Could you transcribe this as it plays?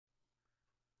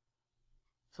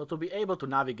So to be able to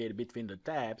navigate between the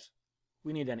tabs,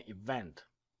 we need an event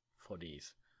for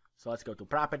these. So let's go to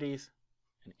Properties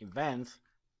and Events,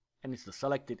 and it's the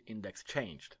selected index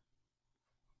changed.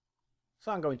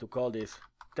 So I'm going to call this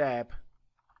tab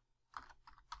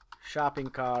shopping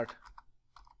cart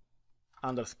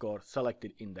underscore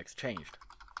selected index changed,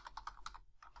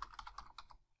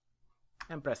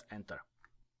 and press enter.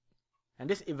 And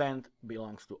this event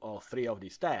belongs to all three of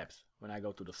these tabs. When I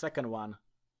go to the second one,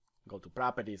 go to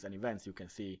Properties and Events, you can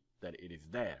see that it is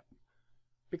there,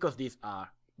 because these are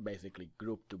basically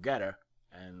grouped together,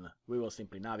 and we will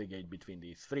simply navigate between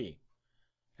these three.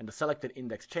 And the selected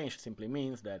index changed simply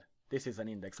means that this is an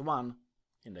index 1,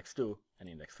 index 2, and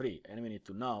index 3, and we need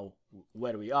to know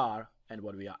where we are and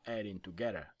what we are adding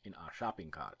together in our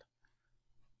shopping cart.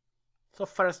 So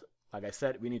first, like I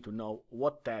said, we need to know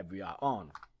what tab we are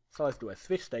on. So let's do a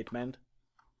switch statement,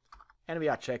 and we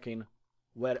are checking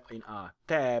where in our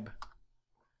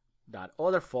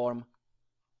tab.order form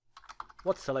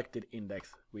what selected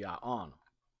index we are on.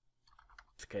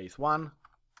 It's case 1.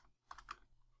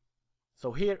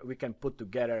 So here we can put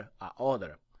together our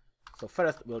order. So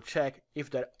first we'll check if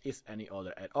there is any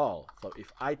order at all. So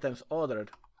if items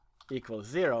ordered equals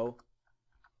 0,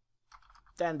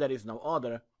 then there is no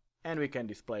order, and we can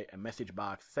display a message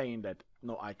box saying that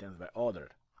no items were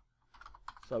ordered.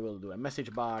 So we'll do a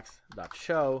message box that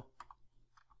show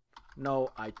no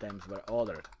items were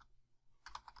ordered,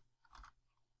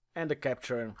 and the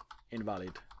capture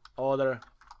invalid order,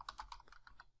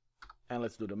 and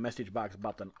let's do the message box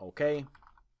button OK,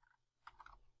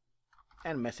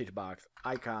 and message box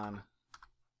icon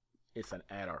is an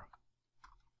error.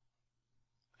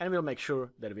 And we'll make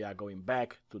sure that we are going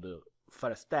back to the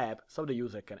first tab so the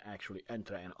user can actually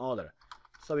enter an order.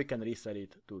 So we can reset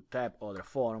it to tab order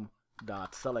form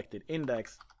dot selected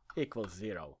index equals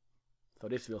 0. So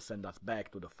this will send us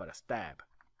back to the first tab.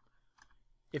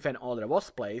 If an order was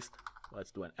placed,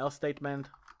 let's do an else statement,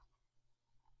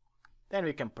 then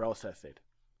we can process it.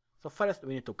 So first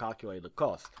we need to calculate the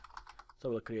cost. So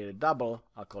we'll create a double,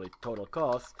 I'll call it total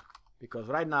cost, because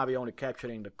right now we're only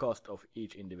capturing the cost of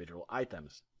each individual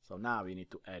items. So now we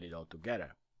need to add it all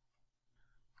together.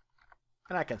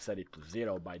 And I can set it to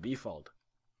 0 by default.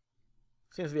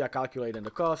 Since we are calculating the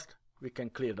cost, we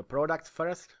can clear the products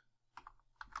first.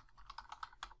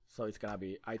 So it's gonna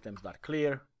be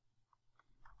items.clear.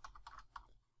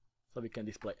 So we can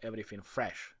display everything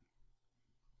fresh.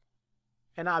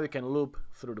 And now we can loop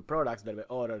through the products that were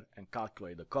ordered and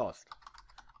calculate the cost.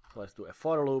 So let's do a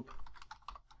for loop.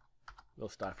 We'll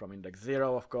start from index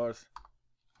 0, of course.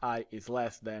 I is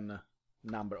less than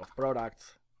number of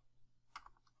products,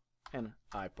 and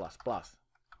I++.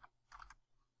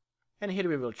 And here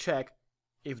we will check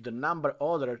if the number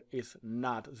ordered is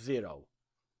not 0.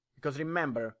 Because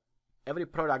remember, every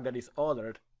product that is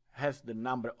ordered has the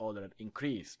number ordered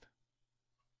increased.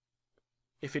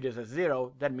 If it is a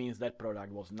 0, that means that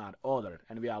product was not ordered,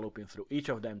 and we are looping through each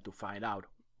of them to find out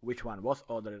which one was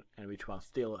ordered and which one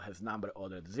still has number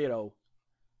ordered 0,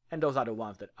 and those are the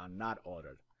ones that are not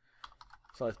ordered.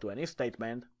 So let's do an if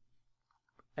statement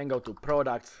and go to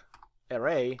products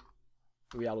array.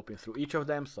 We are looping through each of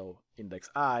them, so index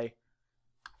I,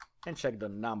 and check the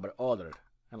number ordered.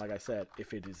 And like I said,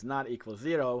 if it is not equal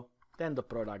 0, then the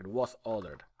product was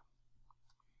ordered.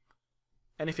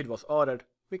 And if it was ordered,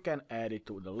 we can add it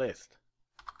to the list.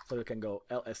 So we can go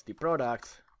lst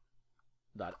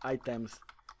products.items,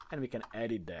 and we can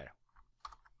add it there.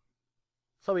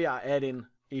 So we are adding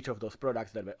each of those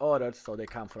products that were ordered, so they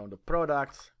come from the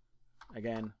products,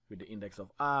 again with the index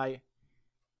of I,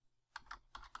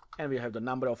 and we have the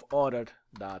number of ordered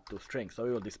 .toString. So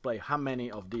we will display how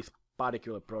many of these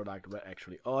particular products were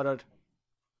actually ordered,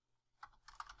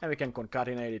 and we can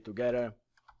concatenate it together.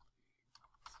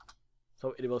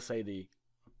 So it will say the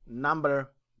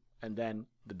number and then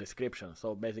the description.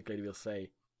 So basically it will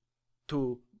say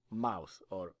 2 mouse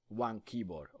or 1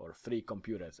 keyboard or 3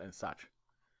 computers and such.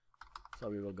 So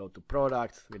we will go to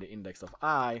products with the index of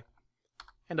I,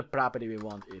 and the property we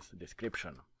want is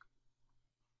description.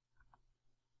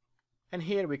 And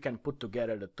here we can put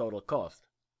together the total cost.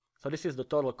 So this is the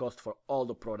total cost for all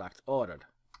the products ordered.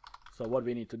 So what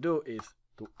we need to do is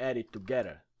to add it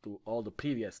together to all the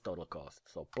previous total costs.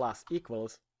 So plus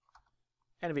equals,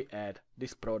 and we add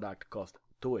this product cost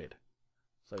to it.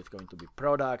 So it's going to be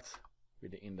products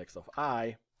with the index of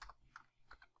I,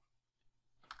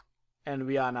 and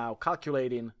we are now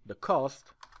calculating the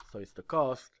cost. So it's the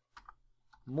cost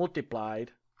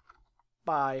multiplied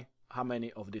by how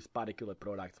many of these particular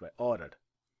products were ordered.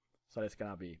 So it's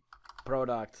gonna be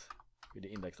products with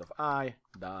the index of I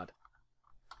dot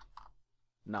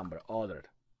number ordered.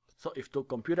 So if 2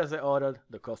 computers are ordered,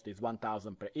 the cost is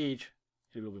 1000 per each,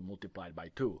 it will be multiplied by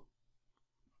 2.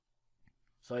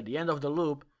 So at the end of the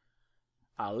loop,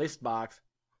 our list box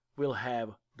will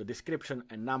have the description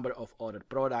and number of ordered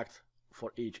products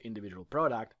for each individual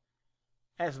product,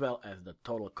 as well as the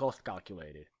total cost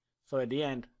calculated. So at the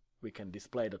end, we can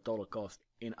display the total cost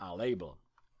in our label.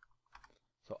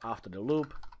 So after the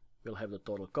loop, we'll have the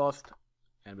total cost,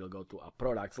 and we'll go to our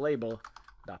products label,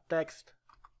 .text,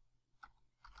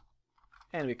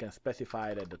 and we can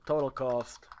specify that the total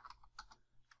cost,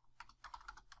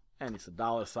 and it's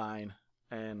a $sign,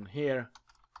 and here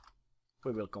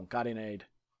we will concatenate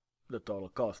the total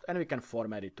cost, and we can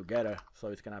format it together. So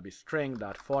it's gonna be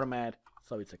string.format,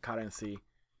 so it's a currency.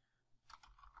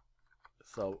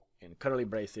 So in curly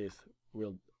braces,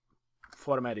 we'll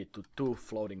format it to 2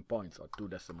 floating points or 2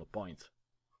 decimal points,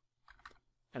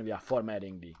 and we are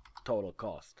formatting the total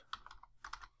cost.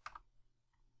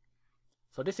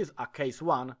 So this is a case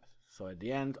 1. So at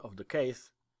the end of the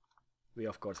case, we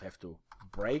of course have to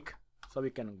break. So we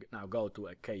can now go to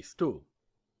a case 2.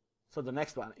 So the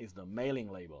next one is the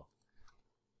mailing label.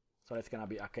 So that's gonna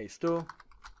be a case 2.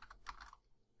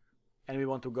 And we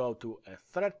want to go to a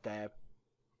third tab.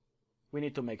 We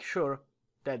need to make sure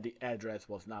that the address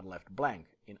was not left blank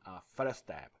in our first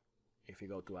tab. If we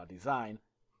go to our design,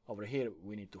 over here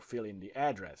we need to fill in the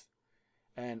address.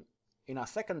 And in our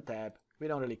second tab, we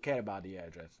don't really care about the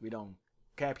address. We don't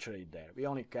capture it there. We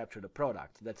only capture the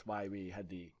product. That's why we had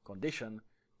the condition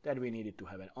that we needed to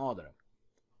have an order.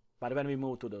 But when we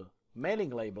move to the mailing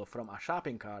label from our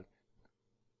shopping cart,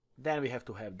 then we have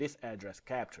to have this address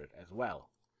captured as well.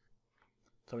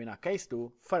 So in our case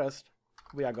 2, first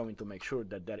we are going to make sure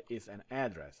that there is an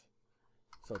address.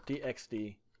 So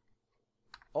txt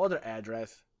order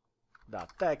address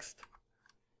 .text.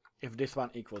 If this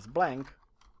one equals blank,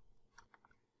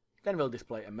 then we'll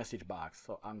display a message box.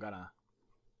 So I'm gonna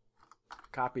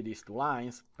copy these 2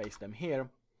 lines, paste them here,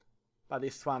 but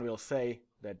this one will say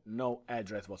that no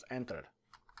address was entered.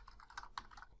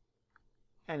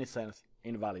 And it says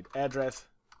invalid address,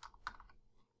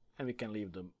 and we can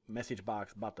leave the message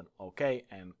box button OK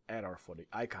and error for the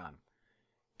icon.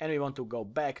 And we want to go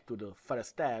back to the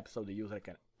first tab so the user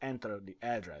can enter the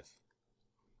address.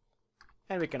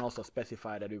 And we can also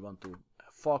specify that we want to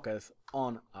focus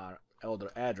on our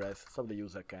order address so the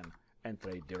user can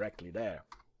enter it directly there.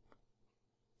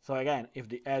 So again, if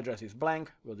the address is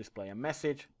blank, we'll display a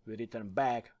message, we return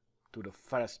back to the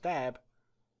first tab,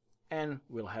 and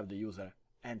we'll have the user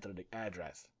enter the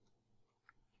address.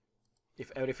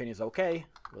 If everything is okay,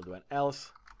 we'll do an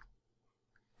else,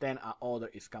 then our order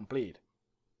is complete.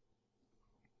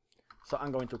 So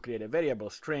I'm going to create a variable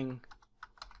string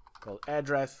called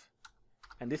address,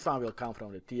 and this one will come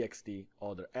from the txt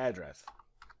order address.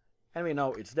 And we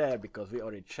know it's there because we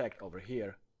already checked over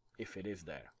here if it is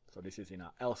there. So this is in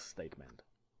our else statement.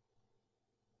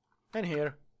 And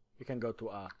here we can go to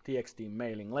our txt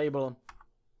mailing label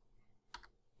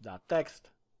 .text,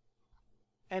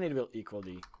 and it will equal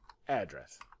the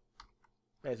address.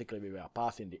 Basically we are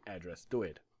passing the address to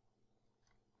it.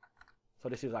 So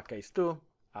this is our case 2.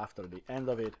 After the end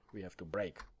of it, we have to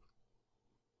break.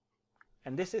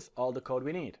 And this is all the code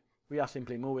we need. We are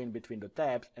simply moving between the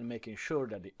tabs and making sure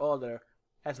that the order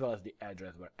as well as the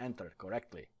address were entered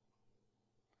correctly.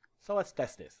 So let's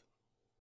test this.